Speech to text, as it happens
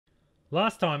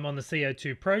Last time on the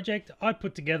CO2 project, I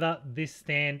put together this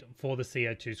stand for the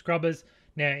CO2 scrubbers.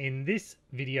 Now in this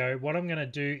video, what I'm going to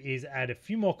do is add a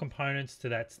few more components to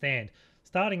that stand.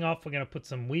 Starting off, we're going to put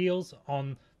some wheels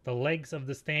on the legs of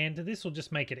the stand. This will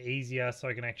just make it easier so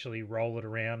I can actually roll it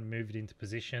around, move it into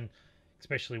position,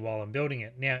 especially while I'm building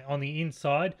it. Now on the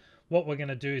inside, what we're going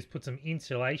to do is put some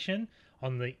insulation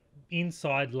on the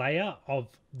inside layer of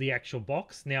the actual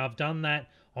box. Now I've done that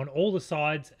on all the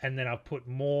sides, and then I've put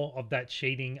more of that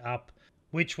sheeting up,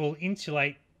 which will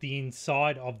insulate the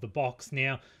inside of the box.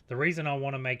 Now the reason I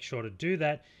want to make sure to do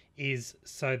that is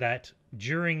so that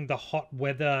during the hot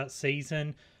weather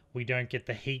season we don't get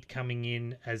the heat coming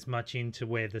in as much into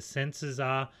where the sensors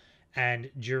are, and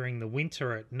during the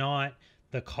winter at night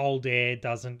the cold air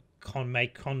doesn't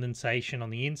make condensation on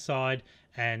the inside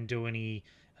and do any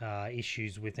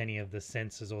issues with any of the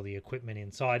sensors or the equipment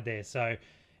inside there. So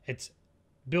it's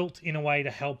built in a way to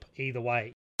help either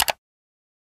way.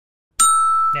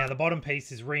 Now the bottom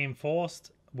piece is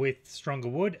reinforced with stronger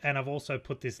wood, and I've also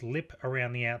put this lip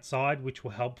around the outside which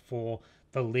will help for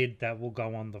the lid that will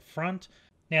go on the front.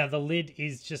 Now the lid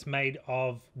is just made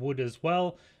of wood as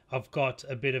well. I've got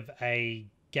a bit of a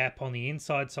gap on the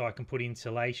inside so I can put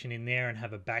insulation in there and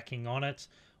have a backing on it,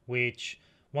 which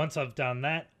once I've done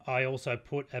that, I also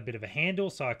put a bit of a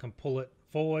handle so I can pull it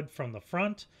forward from the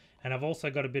front, and I've also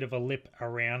got a bit of a lip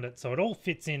around it so it all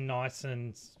fits in nice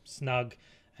and snug,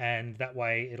 and that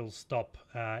way it'll stop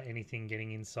anything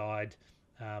getting inside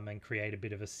and create a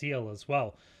bit of a seal as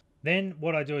well. Then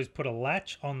what I do is put a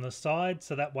latch on the side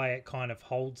so that way it kind of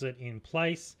holds it in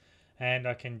place, and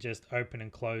I can just open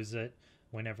and close it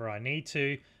whenever I need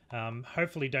to.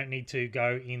 Hopefully don't need to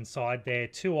go inside there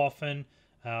too often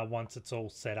once it's all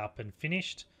set up and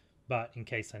finished, but in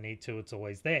case I need to, it's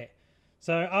always there.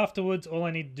 So afterwards, all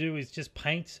I need to do is just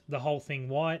paint the whole thing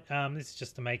white. This is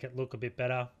just to make it look a bit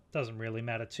better. Doesn't really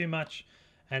matter too much.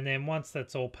 And then once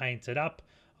that's all painted up,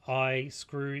 I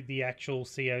screw the actual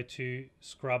CO2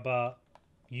 scrubber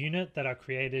unit that I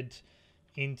created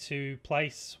into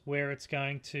place where it's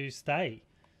going to stay.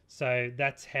 So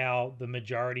that's how the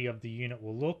majority of the unit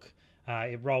will look.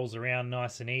 It rolls around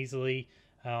nice and easily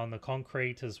on the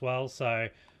concrete as well. So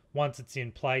once it's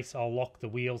in place, I'll lock the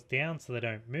wheels down so they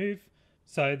don't move.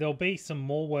 So there'll be some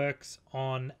more works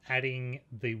on adding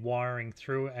the wiring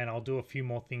through, and I'll do a few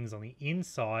more things on the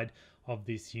inside of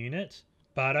this unit.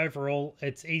 But overall,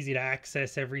 it's easy to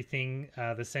access everything.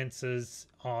 The sensors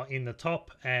are in the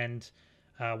top and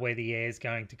where the air is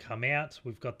going to come out.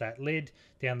 We've got that lid.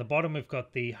 Down the bottom, we've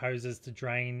got the hoses to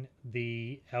drain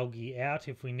the algae out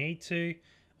if we need to,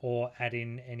 or add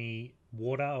in any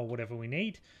water or whatever we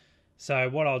need. So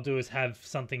what I'll do is have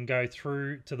something go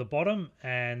through to the bottom,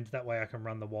 and that way I can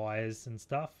run the wires and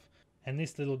stuff. And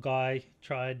this little guy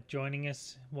tried joining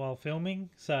us while filming.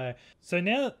 So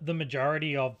now the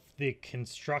majority of the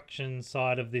construction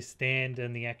side of this stand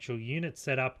and the actual unit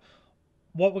setup,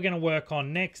 what we're going to work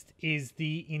on next is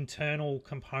the internal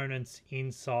components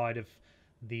inside of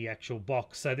the actual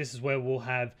box. So this is where we'll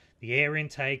have the air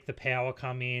intake, the power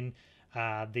come in,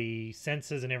 the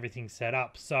sensors and everything set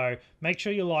up. So make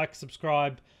sure you like,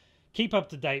 subscribe, keep up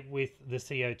to date with the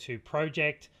CO2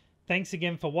 project. Thanks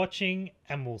again for watching,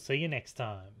 and we'll see you next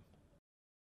time.